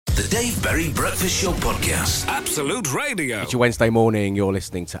The Dave Berry Breakfast Show Podcast. Absolute Radio. It's your Wednesday morning. You're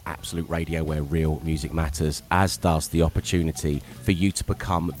listening to Absolute Radio, where real music matters, as does the opportunity for you to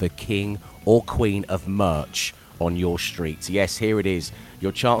become the king or queen of merch on your streets. Yes, here it is.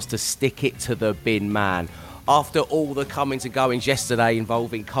 Your chance to stick it to the bin man. After all the comings and goings yesterday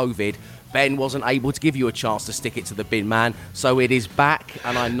involving COVID, Ben wasn't able to give you a chance to stick it to the bin man, so it is back,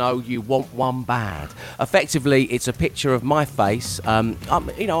 and I know you want one bad. Effectively, it's a picture of my face. I'm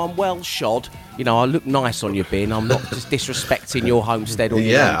well shod. I look nice on your bin. I'm not just disrespecting your homestead or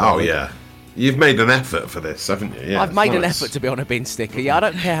your neighbourhood. Yeah. You've made an effort for this, haven't you? Yeah, I've made an effort to be on a bin sticker. Yeah, I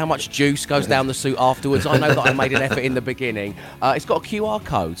don't care how much juice goes down the suit afterwards. I know that I made an effort in the beginning. It's got a QR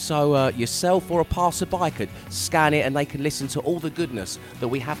code, so yourself or a passerby could scan it and they can listen to all the goodness that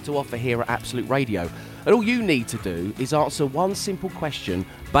we have to offer here at Absolute Radio. And all you need to do is answer one simple question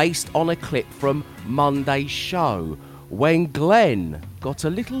based on a clip from Monday's show, when Glenn got a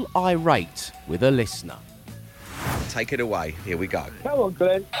little irate with a listener. Take it away. Here we go. Come on,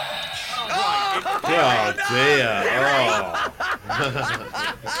 Glenn. Oh, dear.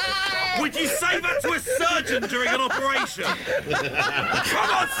 Oh. Would you say that to a surgeon during an operation? Come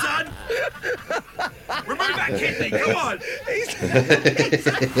on, son! Remove that kidney, come on!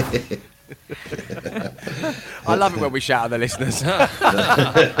 I love it when we shout at the listeners.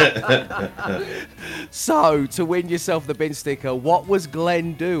 So, to win yourself the bin sticker, what was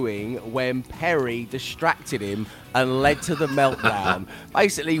Glenn doing when Perry distracted him and led to the meltdown?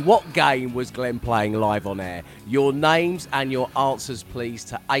 Basically, what game was Glenn playing live on air? Your names and your answers, please,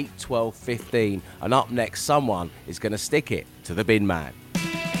 to 8, 12, 15. And up next, someone is going to stick it to the bin man.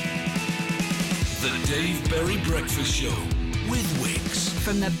 The Dave Berry Breakfast Show with Wix.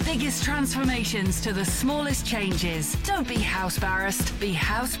 From the biggest transformations to the smallest changes, don't be house embarrassed, be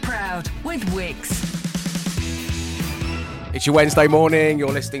house proud with Wix. It's your Wednesday morning.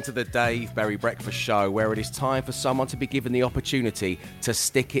 You're listening to the Dave Berry Breakfast Show, where it is time for someone to be given the opportunity to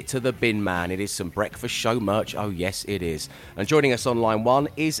stick it to the bin man. It is some breakfast show merch. Oh, yes, it is. And joining us on line one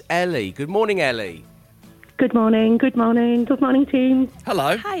is Ellie. Good morning, Ellie. Good morning, team.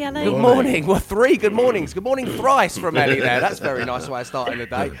 Hello. Hi, Ellie. Good morning. Well, 3 good mornings. Good morning thrice from Ellie there. That's a very nice way of starting the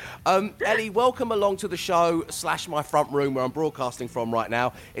day. Ellie, welcome along to the show / my front room where I'm broadcasting from right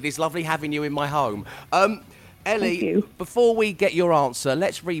now. It is lovely having you in my home. Ellie, before we get your answer,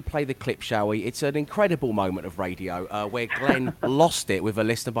 let's replay the clip, shall we? It's an incredible moment of radio where Glenn lost it with a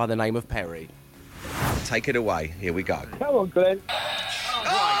listener by the name of Perry. Take it away. Here we go. Come on, Glenn.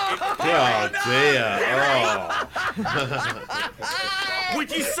 Oh, dear. Oh.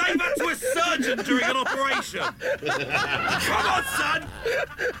 Would you say that to a surgeon during an operation? Come on, son!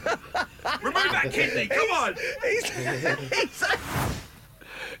 Remove that kidney, come on!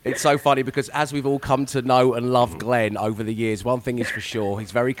 It's so funny because as we've all come to know and love Glenn over the years, one thing is for sure,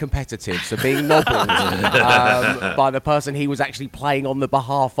 he's very competitive. So being nobbled by the person he was actually playing on the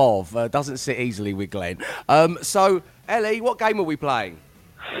behalf of doesn't sit easily with Glenn. So, Ellie, what game are we playing?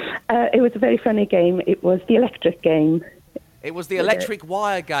 It was a very funny game. It was the electric game. It was the electric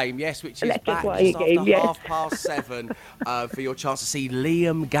wire game, yes, which is Electric back wire just game, after yes. 7:30 for your chance to see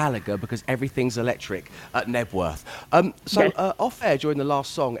Liam Gallagher, because everything's electric at Nebworth. Off air during the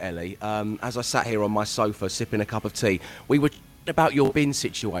last song, Ellie, as I sat here on my sofa sipping a cup of tea, we were about your bin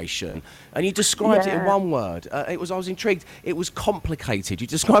situation, and you described it in one word. I was intrigued. It was complicated. You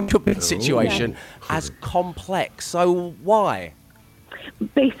described your bin situation as complex. So why?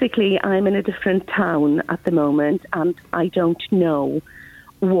 Basically, I'm in a different town at the moment, and I don't know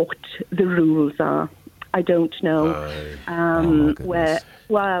what the rules are. I don't know where.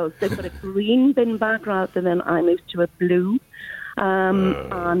 Well, they've got a green bin bag rather than I moved to a blue,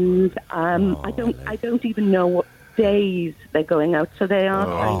 and I don't even know what days they're going out. So they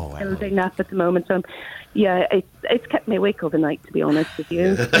are building up at the moment. So, it's kept me awake overnight, to be honest with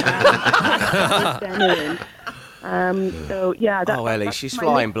you. Ellie, she's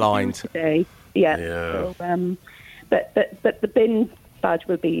flying blind today. Yeah. So, but the bin badge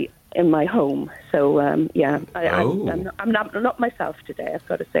will be in my home. So I'm not myself today, I've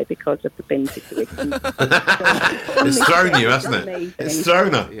got to say, because of the bin situation. It's thrown you, hasn't it? It's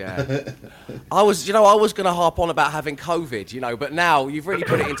thrown her. Yeah. I was going to harp on about having COVID, but now you've really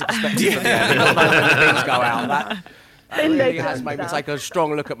put it into perspective. Not knowing when the bins go out. That really has made me take a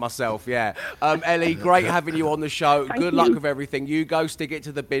strong look at myself, yeah. Ellie, great having you on the show. Good luck with everything. You go stick it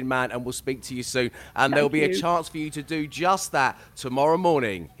to the bin man, and we'll speak to you soon. And there'll be a chance for you to do just that tomorrow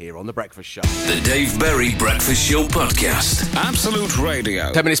morning here on The Breakfast Show. The Dave Berry Breakfast Show Podcast. Absolute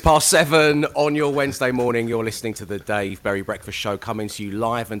Radio. 10 minutes past 7 on your Wednesday morning. You're listening to the Dave Berry Breakfast Show, coming to you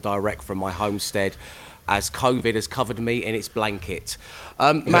live and direct from my homestead. as COVID has covered me in its blanket.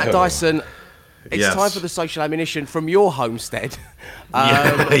 Matt Dyson, it's time for the social ammunition from your homestead.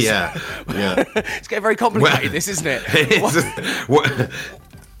 Yeah. It's getting very complicated, this, isn't it?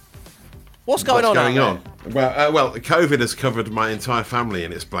 What's going on? Well, COVID has covered my entire family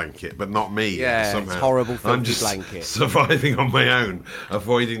in its blanket, but not me. Yeah, somehow. It's horrible filthy I'm just blanket. surviving on my own,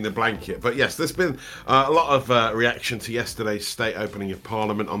 avoiding the blanket. But yes, there's been a lot of reaction to yesterday's state opening of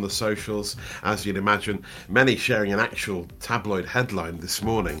Parliament on the socials, as you'd imagine. Many sharing an actual tabloid headline this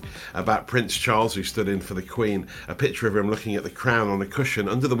morning about Prince Charles, who stood in for the Queen, a picture of him looking at the crown on a cushion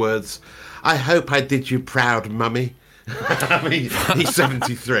under the words, "I hope I did you proud, mummy." I mean, he's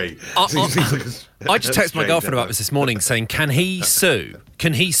 73. I just texted my girlfriend about this morning saying, can he sue?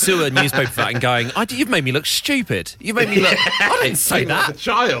 Can he sue a newspaper for that and going, you've made me look stupid. You've made me look... I didn't say that. Like a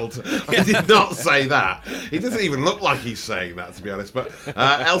child. He did not say that. He doesn't even look like he's saying that, to be honest. But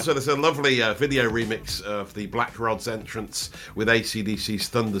elsewhere, there's a lovely video remix of the Black Rod's entrance with AC/DC's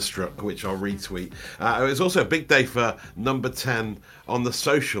Thunderstruck, which I'll retweet. It was also a big day for number 10 on the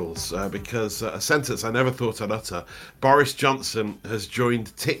socials because a sentence I never thought I'd utter. Boris Johnson has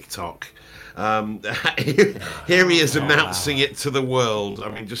joined TikTok. Here he is announcing it to the world. I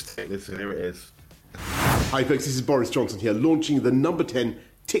mean, just take this, here it is. Hi folks, this is Boris Johnson here, launching the number 10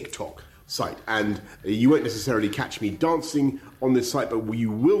 TikTok site. And you won't necessarily catch me dancing on this site, but you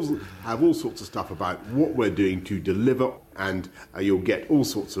will have all sorts of stuff about what we're doing to deliver, and you'll get all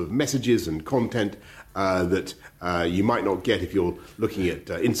sorts of messages and content that you might not get if you're looking at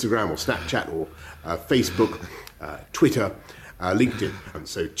Instagram or Snapchat or Facebook, Twitter, LinkedIn. And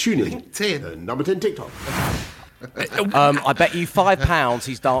so tune in. LinkedIn. Number 10 TikTok. I bet you £5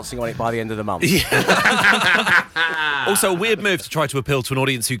 he's dancing on it by the end of the month. Also, a weird move to try to appeal to an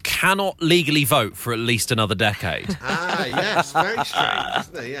audience who cannot legally vote for at least another decade. Yes, very strange,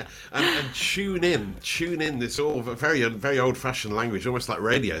 isn't it? Yeah, and tune in. This all very old-fashioned language, almost like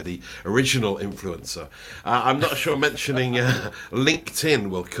radio. The original influencer. I'm not sure mentioning LinkedIn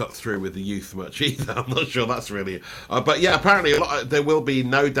will cut through with the youth much either. I'm not sure that's really. But yeah, apparently there will be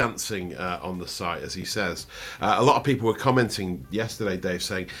no dancing on the site, as he says. A lot of people were commenting yesterday, Dave,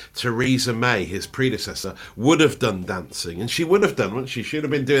 saying Theresa May, his predecessor, would have done dancing, and she would have done, wouldn't she? She would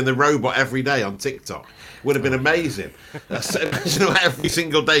have been doing the robot every day on TikTok. Would have been amazing. Imagine every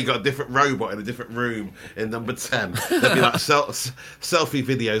single day got a different robot in a different room in number 10. There'd be like selfie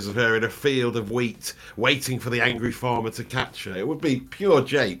videos of her in a field of wheat waiting for the angry farmer to catch her. It would be pure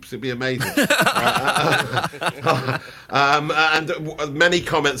japes. It'd be amazing. And many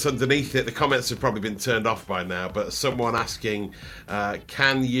comments underneath it. The comments have probably been turned off by now, but someone asking,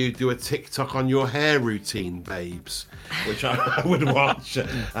 can you do a TikTok on your hair routine, babes? Which I would watch.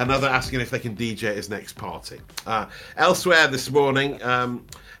 Another asking if they can DJ at his next party. Elsewhere this morning,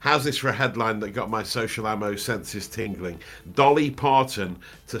 how's this for a headline that got my social ammo senses tingling? Dolly Parton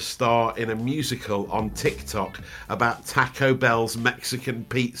to star in a musical on TikTok about Taco Bell's Mexican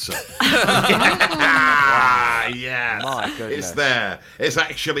pizza. Yes, My goodness. It's there. It's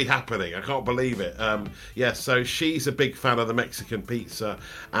actually happening. I can't believe it. So she's a big fan of the Mexican pizza,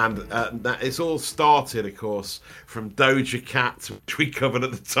 and it's all started, of course, from Doja Cat, which we covered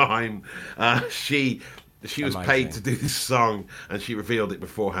at the time. She was paid to do this song, and she revealed it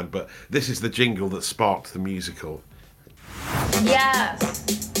beforehand. But this is the jingle that sparked the musical. Yeah,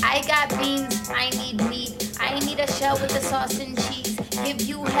 I got beans, I need meat, I need a shell with the sauce and cheese. Give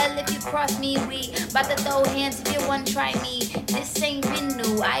you hell if you cross me, we bout to throw hands if you want try me. This ain't been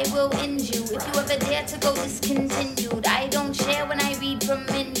new, I will end you if you ever dare to go discontinued. I don't share when I read from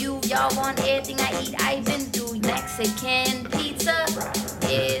menu. Y'all want everything I eat, I've been through. Mexican pizza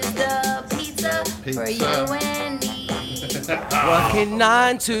is the pizza for you and me. Working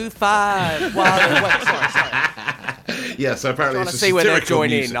 9 to 5 while Yeah, so apparently it's a see where they're satirical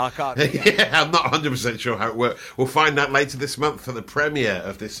joining music. in. I can't. Yeah, I'm not 100% sure how it works. We'll find out later this month for the premiere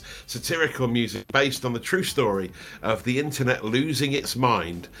of this satirical music based on the true story of the internet losing its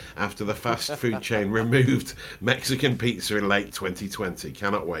mind after the fast food chain removed Mexican pizza in late 2020.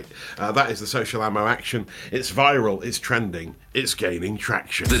 Cannot wait. That is the social ammo action. It's viral, it's trending, it's gaining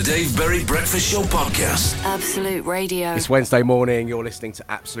traction. The Dave Berry Breakfast Show Podcast. Absolute Radio. It's Wednesday morning. You're listening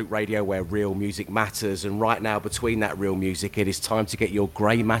to Absolute Radio, where real music matters. And right now, between that real music, it is time to get your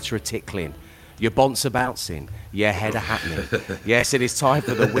grey matter a tickling, your bonce a bouncing, your head a happening. Yes, it is time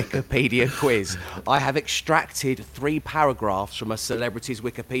for the Wikipedia quiz. I have extracted 3 paragraphs from a celebrity's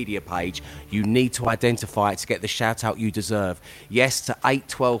Wikipedia page. You need to identify it to get the shout out you deserve. Yes, to 8,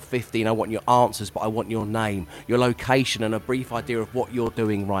 12, 15, I want your answers, but I want your name, your location, and a brief idea of what you're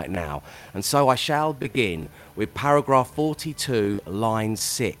doing right now. And so I shall begin with paragraph 42, line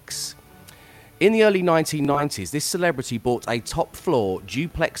 6. In the early 1990s, this celebrity bought a top-floor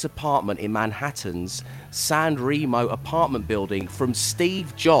duplex apartment in Manhattan's San Remo apartment building from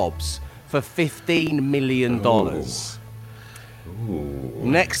Steve Jobs for $15 million.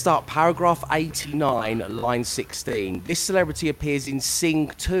 Next up, paragraph 89, line 16. This celebrity appears in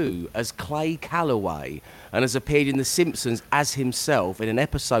Sing 2 as Clay Calloway and has appeared in The Simpsons as himself in an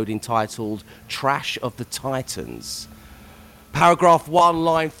episode entitled Trash of the Titans. Paragraph 1,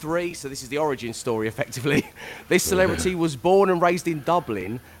 line 3, so this is the origin story, effectively. This celebrity was born and raised in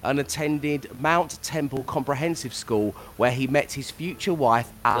Dublin and attended Mount Temple Comprehensive School, where he met his future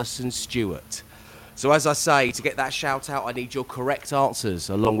wife, Alison Stewart. So as I say, to get that shout out, I need your correct answers,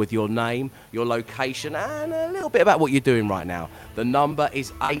 along with your name, your location, and a little bit about what you're doing right now. The number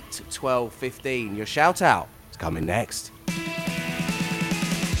is 8, 12, 15. Your shout out is coming next. The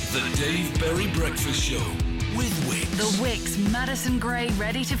Dave Berry Breakfast Show with Wix. The Wix Madison Grey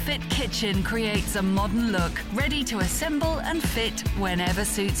ready-to-fit kitchen creates a modern look, ready to assemble and fit whenever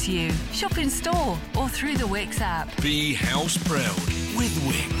suits you. Shop in store or through the Wix app. Be house proud with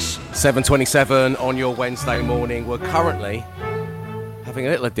Wix. 7:27 on your Wednesday morning. We're currently having a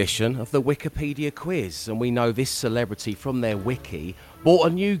little edition of the Wikipedia quiz, and we know this celebrity from their wiki bought a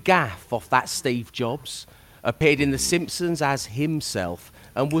new gaff off that Steve Jobs, appeared in The Simpsons as himself,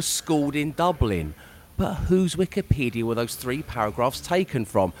 and was schooled in Dublin. But whose Wikipedia were those 3 paragraphs taken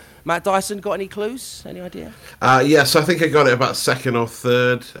from? Matt Dyson, got any clues? Any idea? Yes, I think I got it about second or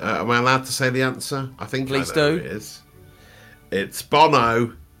third. Am I allowed to say the answer? I think Please I know do. who it is. It's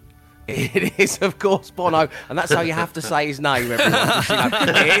Bono. It is, of course, Bono, and that's how you have to say his name, everyone. It's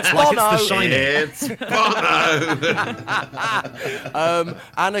Like Bono. it's The Shining. It's Bono.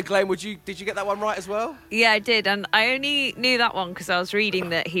 Anna, Glenn, did you get that one right as well? Yeah, I did, and I only knew that one because I was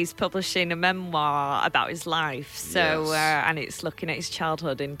reading that he's publishing a memoir about his life. So, Yes. and it's looking at his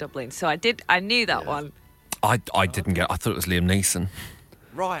childhood in Dublin. So I knew that one. I didn't get. I thought it was Liam Neeson.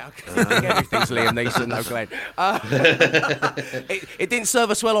 Right, okay. Everything's Liam Neeson, no Glenn. It didn't serve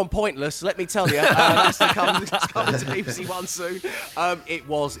us well on Pointless, let me tell you. That's coming to BBC One soon. It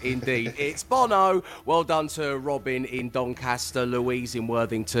was indeed. It's Bono. Well done to Robin in Doncaster, Louise in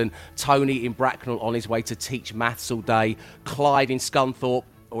Worthington, Tony in Bracknell on his way to teach maths all day, Clyde in Scunthorpe.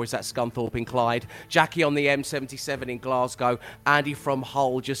 Or is that Scunthorpe in Clyde? Jackie on the M77 in Glasgow. Andy from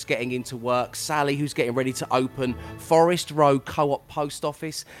Hull just getting into work. Sally, who's getting ready to open Forest Road Co-op Post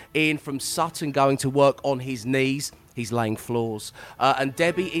Office. Ian from Sutton going to work on his knees. He's laying floors. And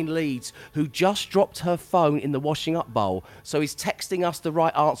Debbie in Leeds, who just dropped her phone in the washing up bowl. So he's texting us the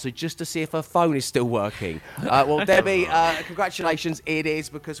right answer just to see if her phone is still working. Well, Debbie, congratulations. It is,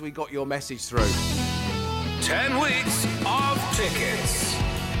 because we got your message through. 10 weeks of tickets.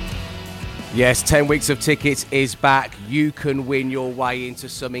 Yes, 10 weeks of tickets is back. You can win your way into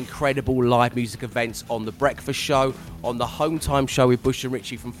some incredible live music events on The Breakfast Show, on the Home Time Show with Bush and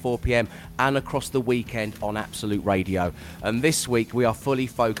Ritchie from 4 p.m, and across the weekend on Absolute Radio. And this week, we are fully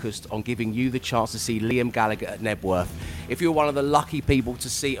focused on giving you the chance to see Liam Gallagher at Nebworth. If you're one of the lucky people to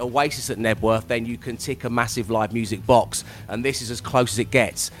see Oasis at Nebworth, then you can tick a massive live music box. And this is as close as it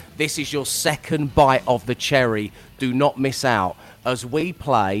gets. This is your second bite of the cherry. Do not miss out as we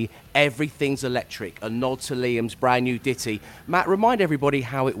play Everything's Electric, a nod to Liam's brand new ditty. Matt, remind everybody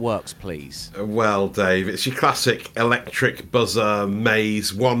how it works, please. Well, Dave, it's your classic electric buzzer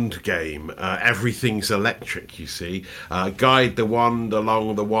maze wand game. Everything's electric, you see. Guide the wand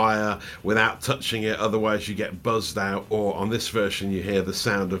along the wire without touching it, otherwise you get buzzed out. Or on this version, you hear the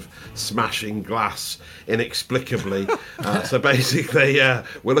sound of smashing glass inexplicably. So basically,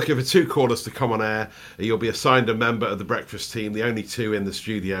 we're looking for 2 callers to come on air. You'll be assigned a member of the breakfast team, the only 2 in the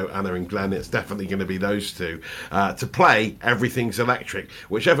studio, Anna and Glenn. It's definitely going to be those 2 to play Everything's Electric.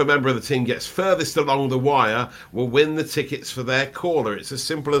 Whichever member of the team gets furthest along the wire will win the tickets for their caller. It's as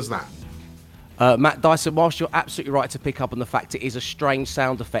simple as that. Matt Dyson, whilst you're absolutely right to pick up on the fact it is a strange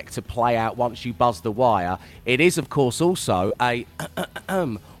sound effect to play out once you buzz the wire, it is, of course, also a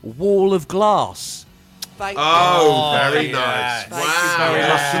wall of glass. Thank you. Very yeah. nice. Thank Wow, you very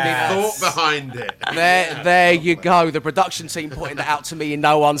there's much. some thought behind it. There you go. The production team pointed that out to me in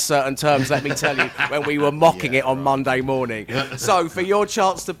no uncertain terms, let me tell you, when we were mocking it on Monday morning. So, for your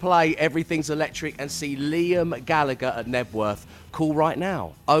chance to play Everything's Electric and see Liam Gallagher at Nebworth, call right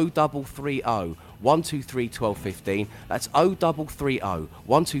now. 0330 123 1215. That's 0330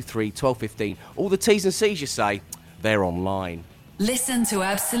 123 1215. All the T's and C's, you say, they're online. Listen to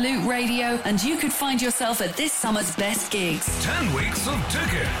Absolute Radio and you could find yourself at this summer's best gigs. 10 weeks of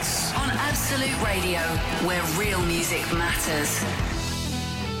tickets. On Absolute Radio, where real music matters.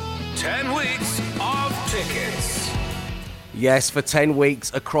 10 weeks of tickets. Yes, for 10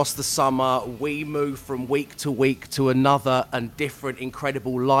 weeks across the summer, we move from week to another and different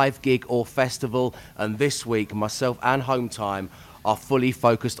incredible live gig or festival. And this week, myself and Home Time are fully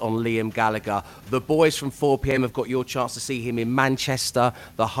focused on Liam Gallagher. The boys from 4pm have got your chance to see him in Manchester,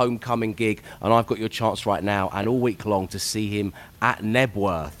 the homecoming gig, and I've got your chance right now and all week long to see him at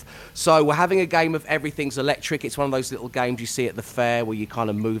Nebworth. So we're having a game of Everything's Electric. It's one of those little games you see at the fair where you kind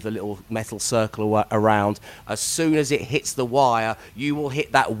of move the little metal circle around. As soon as it hits the wire, you will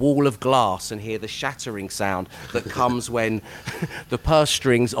hit that wall of glass and hear the shattering sound that comes when the purse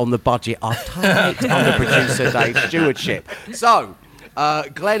strings on the budget are tight under producer Dave's stewardship. So,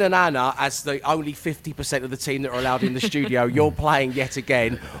 Glenn and Anna, as the only 50% of the team that are allowed in the studio, you're playing yet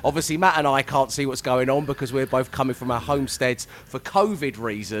again. Obviously, Matt and I can't see what's going on because we're both coming from our homesteads for COVID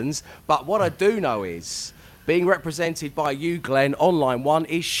reasons. But what I do know is, being represented by you, Glenn, on line one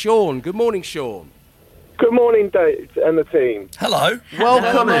is Sean. Good morning, Sean. Good morning, Dave and the team. Hello.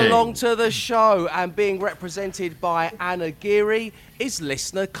 Welcome along to the show. And being represented by Anna Geary is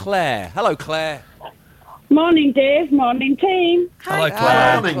listener Claire. Hello, Claire. Morning, Dave. Morning, team. Hello,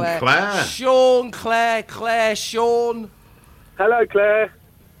 Claire. Morning, Claire. Sean, Claire, Sean. Hello, Claire.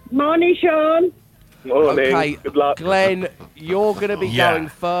 Morning, Sean. Morning. Okay, Good luck. Glenn, you're going to be going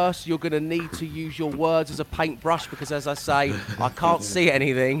first. You're going to need to use your words as a paintbrush because, as I say, I can't see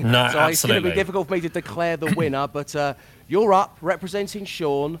anything. No, so it's going to be difficult for me to declare the winner. But you're up, representing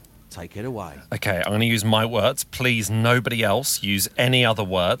Sean. Take it away. Okay, I'm going to use my words. Please, nobody else use any other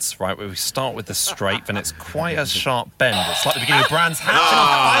words. Right, we start with the straight, then it's quite a sharp bend. It's like the beginning of Brands Hatch, and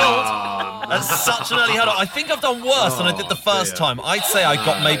I failed. That's such an early hurdle. I think I've done worse than I did the first time. I'd say I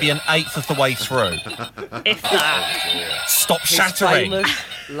got maybe an eighth of the way through. If that. Stop His shattering. famous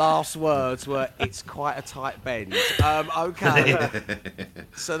last words were, "It's quite a tight bend." Okay.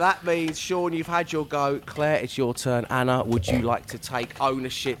 So that means, Sean, you've had your go. Claire, it's your turn. Anna, would you like to take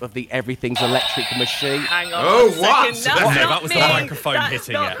ownership of the Everything's Electric machine? Hang on Oh, a second. what? That's No, not that was me. the microphone That's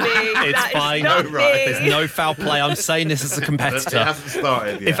hitting not it. Me. It's That is fine. not Oh, right. me. There's no foul play. I'm saying this as a It competitor. hasn't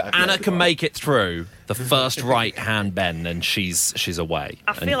started yet. If Anna can make it through the first right hand bend, then she's away.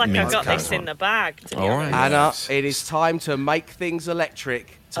 I feel like I've got this in the bag. To be All honest. right. Anna, it is time to make things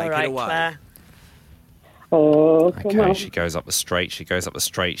electric. Take All right, it away. Claire. Oh, come Okay, on. she goes up the straight. She's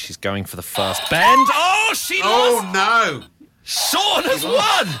going for the first bend. Oh, she lost. Oh, no. Sean has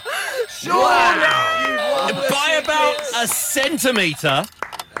won. Sean, By about a centimetre.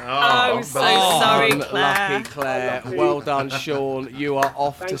 Oh, so sorry, Claire. Lucky Claire. Well done, Sean. You are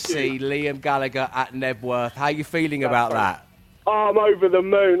off to see Liam Gallagher at Nebworth. How are you feeling about that? Oh, I'm over the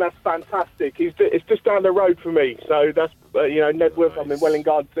moon. That's fantastic. It's just down the road for me. So that's, Nedworth. I'm in Welling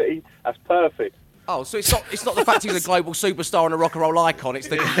Garden City. That's perfect. Oh, so it's not the fact he's a global superstar and a rock and roll icon. It's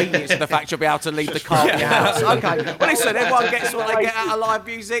the convenience of the fact you'll be able to leave the car at your house. Okay. Well, listen, everyone gets what they get out of live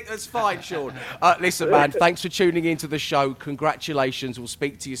music. That's fine, Sean. Listen, man, thanks for tuning into the show. Congratulations. We'll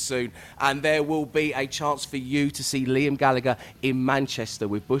speak to you soon. And there will be a chance for you to see Liam Gallagher in Manchester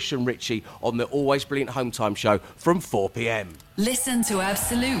with Bush and Ritchie on the always brilliant Home Time show from 4pm. Listen to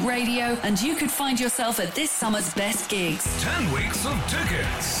Absolute Radio and you could find yourself at this summer's best gigs 10 weeks of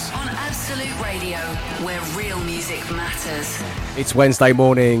tickets. on Absolute Radio, where real music matters. It's Wednesday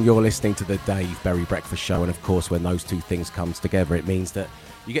morning. You're listening to the Dave Berry Breakfast Show. And, of course, when those two things come together, it means that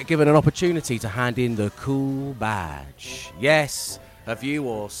you get given an opportunity to hand in the cool badge. Yes, have you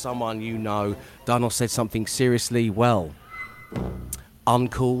or someone you know done or said something seriously, well,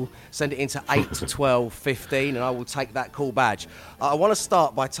 uncool? Send it into 8 to 12 15 and I will take that cool badge. I want to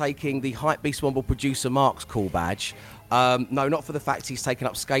start by taking the Hypebeast Womble producer Mark's cool badge. No, not for the fact he's taken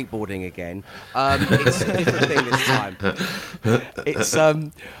up skateboarding again. It's a different thing this time. It's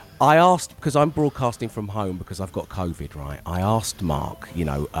I asked, because I'm broadcasting from home because I've got COVID, right? I asked Mark,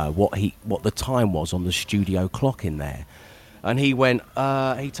 what the time was on the studio clock in there. And he went,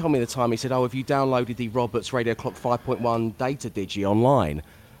 he told me the time. He said, have you downloaded the Roberts Radio Clock 5.1 data digi online?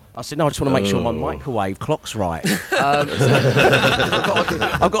 I said, no, I just want to make sure my microwave clock's right. I've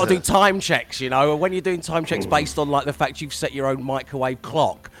got to do time checks, When you're doing time checks based on, the fact you've set your own microwave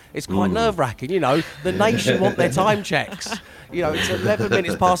clock, it's quite nerve-wracking, The nation want their time checks. It's 11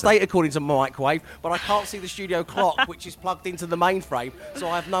 minutes past 8 according to microwave, but I can't see the studio clock, which is plugged into the mainframe, so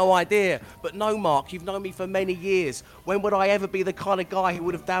I have no idea. But no, Mark, you've known me for many years. When would I ever be the kind of guy who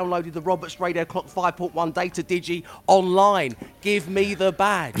would have downloaded the Roberts Radio Clock 5.1 data digi online? Give me the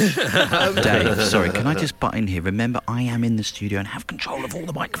badge. Dave, sorry, can I just butt in here? Remember, I am in the studio and have control of all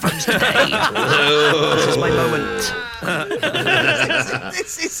the microphones today. This is my moment.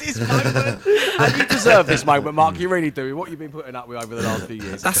 This is his moment. And you deserve this moment, Mark. You really do. What you've been putting putting up with over the last few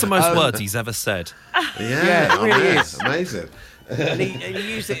years. That's the most words he's ever said. Yeah, it really is. Amazing. And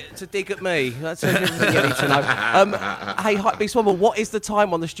he used it to dig at me. That's everything you need to know. Hey, Beast Wobble, what is the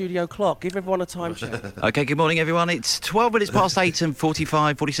time on the studio clock? Give everyone a time check. Okay, good morning, everyone. It's 12 minutes past 8 and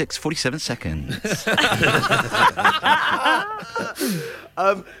 45, 46, 47 seconds.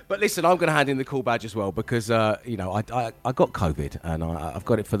 But listen, I'm going to hand in the call badge as well because, I got COVID and I've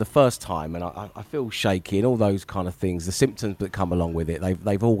got it for the first time and I feel shaky and all those kind of things. The symptoms that come along with it,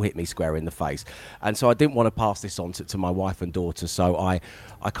 they've all hit me square in the face. And so I didn't want to pass this on to my wife and daughter. So I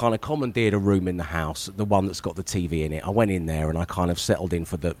kind of commandeered a room in the house, the one that's got the TV in it. I went in there and I kind of settled in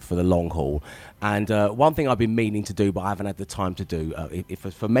for the long haul. And one thing I've been meaning to do, but I haven't had the time to do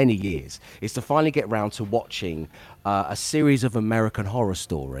for many years, is to finally get round to watching a series of American Horror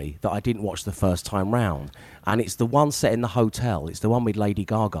Story that I didn't watch the first time round. And it's the one set in the hotel. It's the one with Lady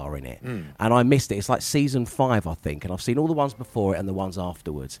Gaga in it. And I missed it. It's like season 5, I think. And I've seen all the ones before it and the ones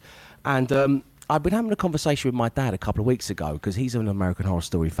afterwards. And I've been having a conversation with my dad a couple of weeks ago because he's an American Horror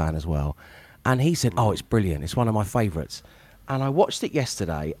Story fan as well. And he said, oh, it's brilliant. It's one of my favourites. And I watched it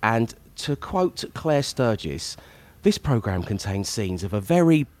yesterday, and to quote Claire Sturgis, this programme contains scenes of a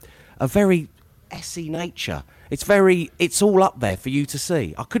very essy nature. It's all up there for you to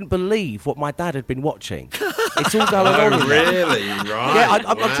see. I couldn't believe what my dad had been watching. It's all going on. Oh, really? Right. Yeah,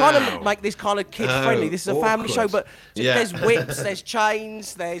 I'm trying to make this kind of kid-friendly. This is a family show, but there's whips, there's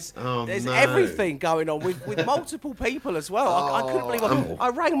chains, there's everything going on with multiple people as well. I couldn't believe it. I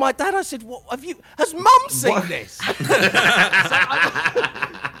rang my dad. I said, "What have you? Has Mum seen this?"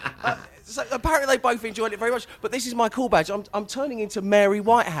 So apparently they both enjoyed it very much. But this is my call badge. I'm turning into Mary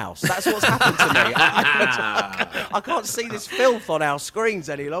Whitehouse. That's what's happened to me. I can't see this filth on our screens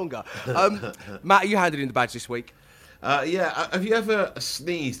any longer. Matt, are you handed in the badge this week? Yeah. Have you ever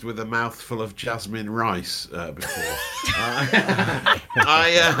sneezed with a mouthful of jasmine rice before?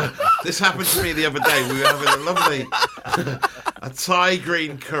 This happened to me the other day. We were having a lovely a Thai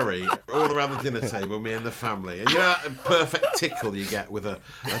green curry all around the dinner table, me and the family. And you know that perfect tickle you get with a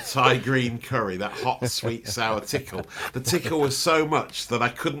Thai green curry, that hot, sweet, sour tickle. The tickle was so much that I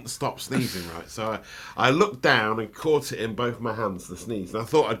couldn't stop sneezing, right? So I looked down and caught it in both my hands, the sneeze. And I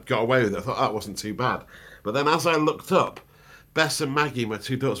thought I'd got away with it. I thought that wasn't too bad. But then as I looked up, Bess and Maggie, my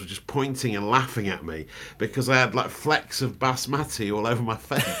two daughters, were just pointing and laughing at me because I had like flecks of basmati all over my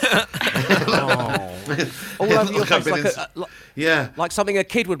face. All over your face, like something a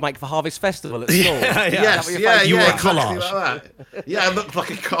kid would make for Harvest Festival at school. You were a collage. Like that. Yeah, I looked like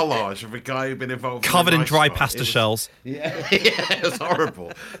a collage of a guy who'd been involved covered in dry spot. pasta shells. Yeah, it was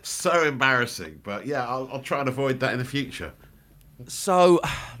horrible. So embarrassing. But yeah, I'll try and avoid that in the future. So,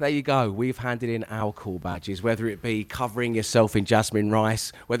 there you go. We've handed in our call badges, whether it be covering yourself in jasmine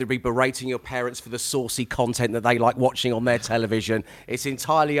rice, whether it be berating your parents for the saucy content that they like watching on their television. It's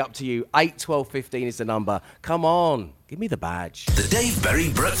entirely up to you. 8, 12, 15 is the number. Come on, give me the badge. The Dave Berry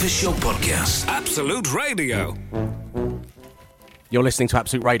Breakfast Show Podcast. Absolute Radio. You're listening to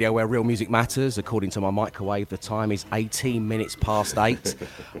Absolute Radio, where real music matters. According to my microwave, the time is 18 minutes past 8.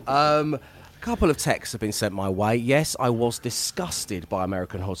 A couple of texts have been sent my way. Yes, I was disgusted by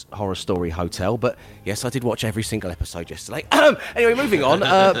American Horror Story Hotel, but yes, I did watch every single episode yesterday. Anyway, moving on.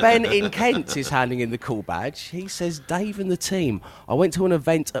 Ben in Kent is handing in the call badge. He says, Dave and the team, I went to an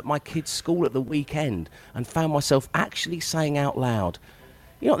event at my kid's school at the weekend and found myself actually saying out loud,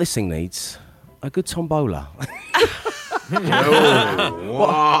 you know what this thing needs? A good tombola.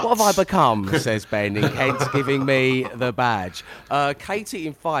 What have I become, says Ben in Kent, giving me the badge. Katie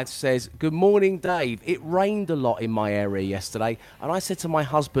in Fife says, good morning, Dave. It rained a lot in my area yesterday, and I said to my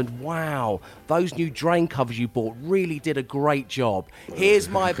husband, wow, those new drain covers you bought really did a great job. Here's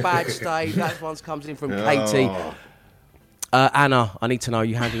my badge, Dave. That one comes in from Katie. Anna, I need to know, are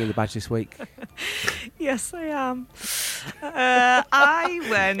you handing in the badge this week? Yes, I am. I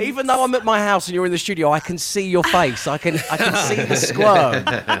went... Even though I'm at my house and you're in the studio, I can see your face. I can see the squirm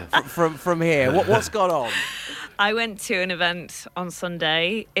from here. What's gone on? I went to an event on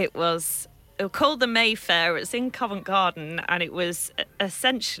Sunday. It was called the Mayfair. It's in Covent Garden, and it was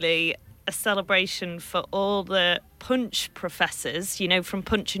essentially a celebration for all the Punch professors, you know, from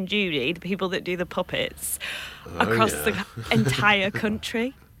Punch and Judy, the people that do the puppets, across the entire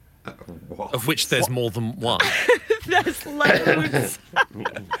country. Of which there's more than one. There's loads.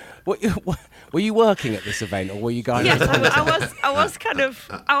 Were you working at this event, or were you going? Yes, I was kind of.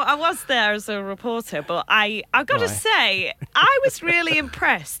 I was there as a reporter, but I've got to say, I was really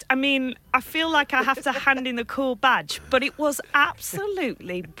impressed. I mean, I feel like I have to hand in the cool badge, but it was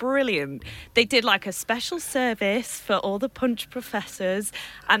absolutely brilliant. They did like a special service for all the Punch professors,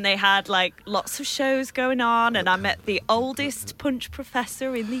 and they had like lots of shows going on, and I met the oldest Punch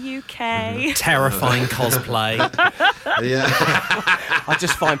professor in the UK. Terrifying cosplay. Yeah. I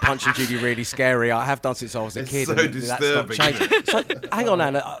just find Punch and Judy really scary. I have done since I was a kid. So and disturbing. That's not changed. So, hang on,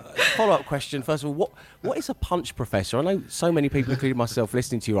 Anna. Follow-up question. First of all, what is a Punch professor? I know so many people, including myself,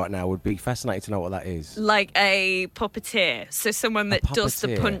 listening to you right now, would be fascinated to know what that is. Like a puppeteer, so someone that does the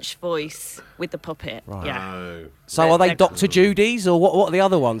puppeteer. Punch voice with the puppet. Right. Yeah. Oh. So are they Dr. Judy's, or what are the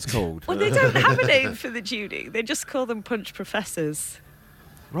other ones called? Well, they don't have a name for the Judy. They just call them Punch professors.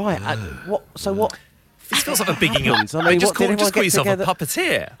 Right. What? This feels like a bigging up. I mean, just call everyone yourself together? a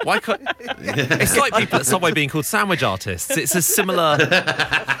puppeteer. Why can't... It's like people at Subway being called sandwich artists. It's a similar...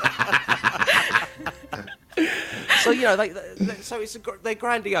 So, you know, they're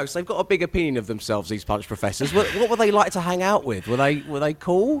grandiose. They've got a big opinion of themselves, these Punch professors. What were they like to hang out with? Were they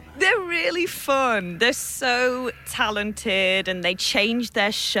cool? They're really fun. They're so talented, and they change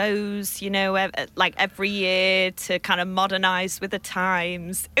their shows, you know, like every year to kind of modernise with the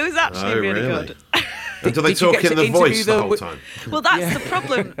times. It was actually really good. And do they talk in the voice the whole time? Well, that's the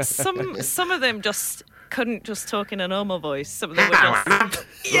problem. Some of them just couldn't just talk in a normal voice. Some of them were just...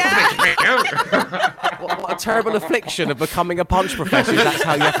 What a terrible affliction of becoming a Punch professor. That's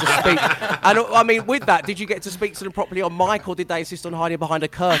how you have to speak. And I mean, with that, did you get to speak to them properly on mic, or did they insist on hiding behind a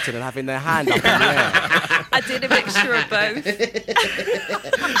curtain and having their hand up in the air? I did a mixture of both.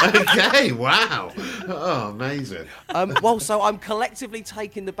 Okay, wow. Oh, amazing. So I'm collectively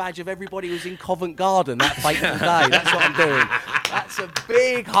taking the badge of everybody who was in Covent Garden that fateful day. That's what I'm doing. That's a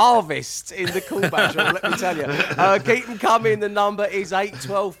big harvest in the cool badge, let me tell you. Keep them coming. The number is 8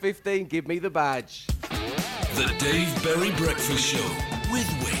 12 15. Give me the badge. The Dave Berry Breakfast Show with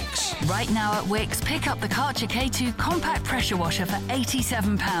Wix. Right now at Wix, pick up the Karcher K2 compact pressure washer for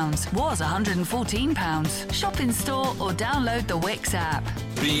 £87. Was £114. Shop in store or download the Wix app.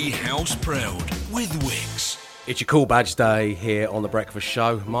 Be house proud with Wix. It's your cool badge day here on the Breakfast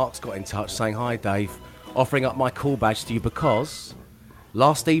Show. Mark's got in touch saying, "Hi Dave, offering up my cool badge to you because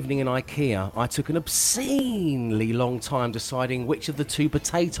last evening in IKEA I took an obscenely long time deciding which of the two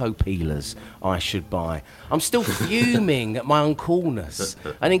potato peelers I should buy. I'm still fuming at my uncoolness.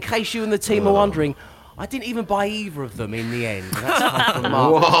 And in case you and the team are wondering, I didn't even buy either of them in the end." That's from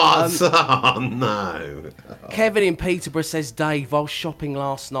Mark. What? Oh, no. Kevin in Peterborough says, "Dave, while shopping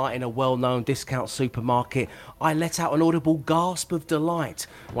last night in a well-known discount supermarket, I let out an audible gasp of delight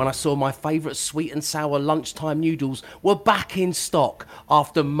when I saw my favourite sweet and sour lunchtime noodles were back in stock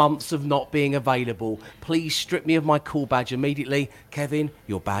after months of not being available. Please strip me of my cool badge immediately. Kevin,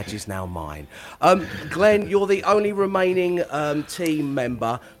 your badge is now mine." Glenn, you're the only remaining team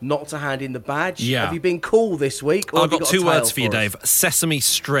member not to hand in the badge. Yeah. Have you been cool this week? Or I've have you got a two tale words for you, us? Dave. Sesame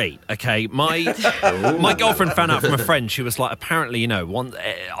Street. Okay, my girlfriend found out from a friend. She was like, apparently, you know,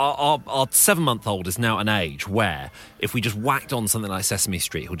 our 7-month-old is now at an age where if we just whacked on something like Sesame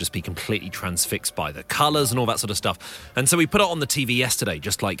Street, he'll just be completely transfixed by the colours and all that sort of stuff. And so we put it on the TV yesterday,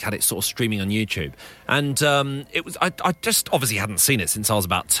 just like had it sort of streaming on YouTube. And it was I just obviously hadn't seen it since I was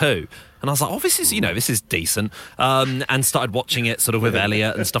about 2. And I was like, this is decent. And started watching it sort of with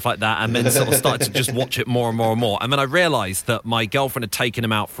Elliot and stuff like that. And then sort of started to just watch it more and more and more. And then I realised that my girlfriend had taken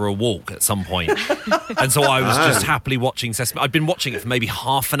him out for a walk at some point. And so I was just happily watching Sesame. I'd been watching it for maybe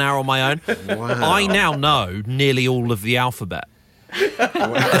half an hour on my own. Wow. I now know nearly all of the alphabet.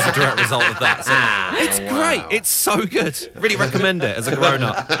 As a direct result of that. So it's great. It's so good. Really recommend it as a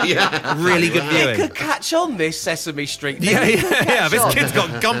grown-up. Yeah. Really good viewing. It could catch on, this Sesame Street thing. Yeah. This kid's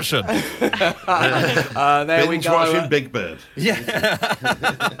got gumption. There we Binge go. watching Big Bird.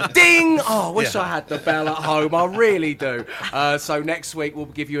 Ding! Oh, I wish I had the bell at home. I really do. So next week we'll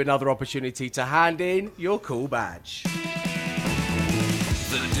give you another opportunity to hand in your cool badge.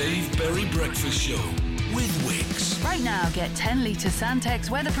 The Dave Berry Breakfast Show with Wix. Right now, get 10-litre Santex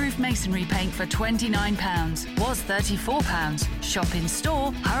weatherproof masonry paint for £29. Was £34. Shop in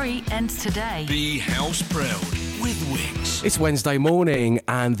store. Hurry, ends today. Be house proud with Wix. It's Wednesday morning,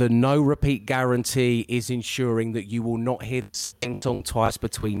 and the no repeat guarantee is ensuring that you will not hear the same song twice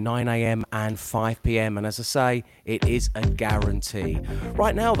between 9 a.m. and 5 p.m. And as I say, it is a guarantee.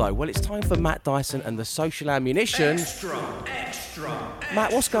 Right now, though, well, it's time for Matt Dyson and the Social Ammunition. Extra, extra.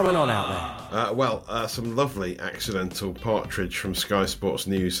 Matt, what's going on out there? Some lovely accidental partridge from Sky Sports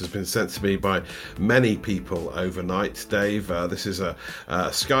News has been sent to me by many people overnight. Dave, this is a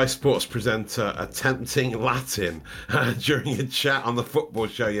Sky Sports presenter attempting Latin during a chat on the football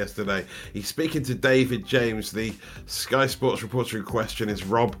show yesterday. He's speaking to David James. The Sky Sports reporter in question is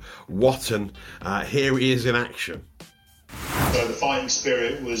Rob Watton. Here he is in action. So the fighting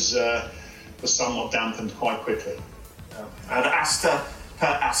spirit was somewhat dampened quite quickly. Ad asta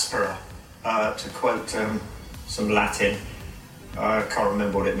per aspera, to quote some Latin. I can't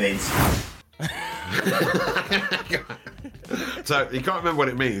remember what it means. So he can't remember what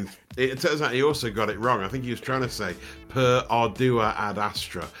it means. It turns out he also got it wrong. I think he was trying to say per ardua ad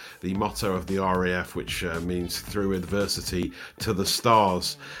astra, the motto of the RAF, which means through adversity to the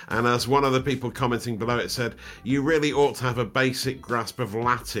stars. And as one of the people commenting below it said, you really ought to have a basic grasp of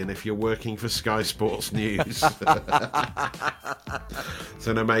Latin if you're working for Sky Sports News. It's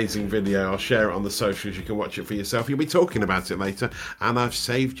an amazing video. I'll share it on the socials. You can watch it for yourself. You'll be talking about it later. And I've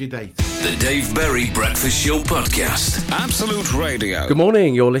saved your data. The Dave Berry Breakfast Show Podcast. Absolute Radio. Good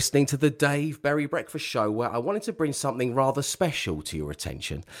morning. You're listening to the Dave Berry Breakfast Show, where I wanted to bring something rather special to your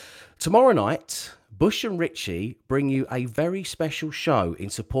attention. Tomorrow night, Bush and Richie bring you a very special show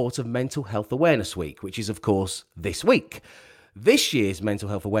in support of Mental Health Awareness Week, which is, of course, this week. This year's Mental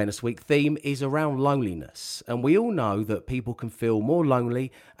Health Awareness Week theme is around loneliness, and we all know that people can feel more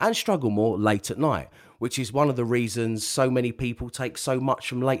lonely and struggle more late at night, which is one of the reasons so many people take so much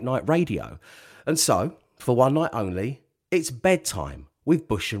from late night radio. And so, for one night only, it's bedtime with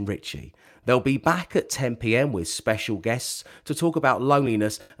Bush and Richie. They'll be back at 10 p.m. with special guests to talk about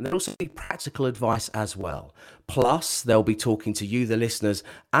loneliness, and there'll also be practical advice as well. Plus, they'll be talking to you, the listeners,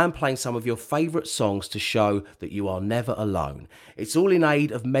 and playing some of your favourite songs to show that you are never alone. It's all in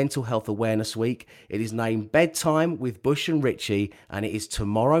aid of Mental Health Awareness Week. It is named Bedtime with Bush and Richie, and it is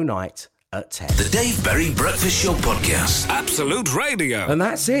tomorrow night at 10. The Dave Berry Breakfast Show Podcast. Absolute Radio. And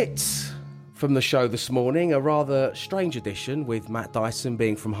that's it from the show this morning. A rather strange edition with Matt Dyson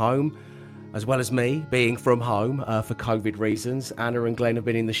being from home, as well as me being from home for COVID reasons. Anna and Glenn have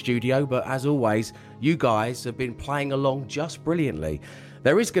been in the studio, but as always, you guys have been playing along just brilliantly.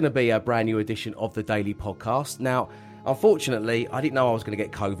 There is going to be a brand new edition of the Daily Podcast. Now, unfortunately, I didn't know I was going to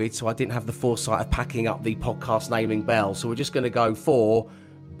get COVID, so I didn't have the foresight of packing up the podcast naming bell. So we're just going to go for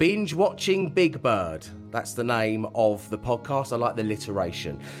Binge Watching Big Bird. That's the name of the podcast. I like the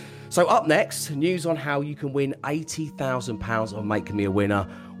alliteration. So up next, news on how you can win £80,000 on Make Me a Winner.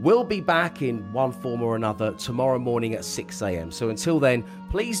 We'll be back in one form or another tomorrow morning at 6 a.m. So until then,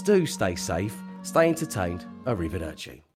 please do stay safe, stay entertained. Arrivederci.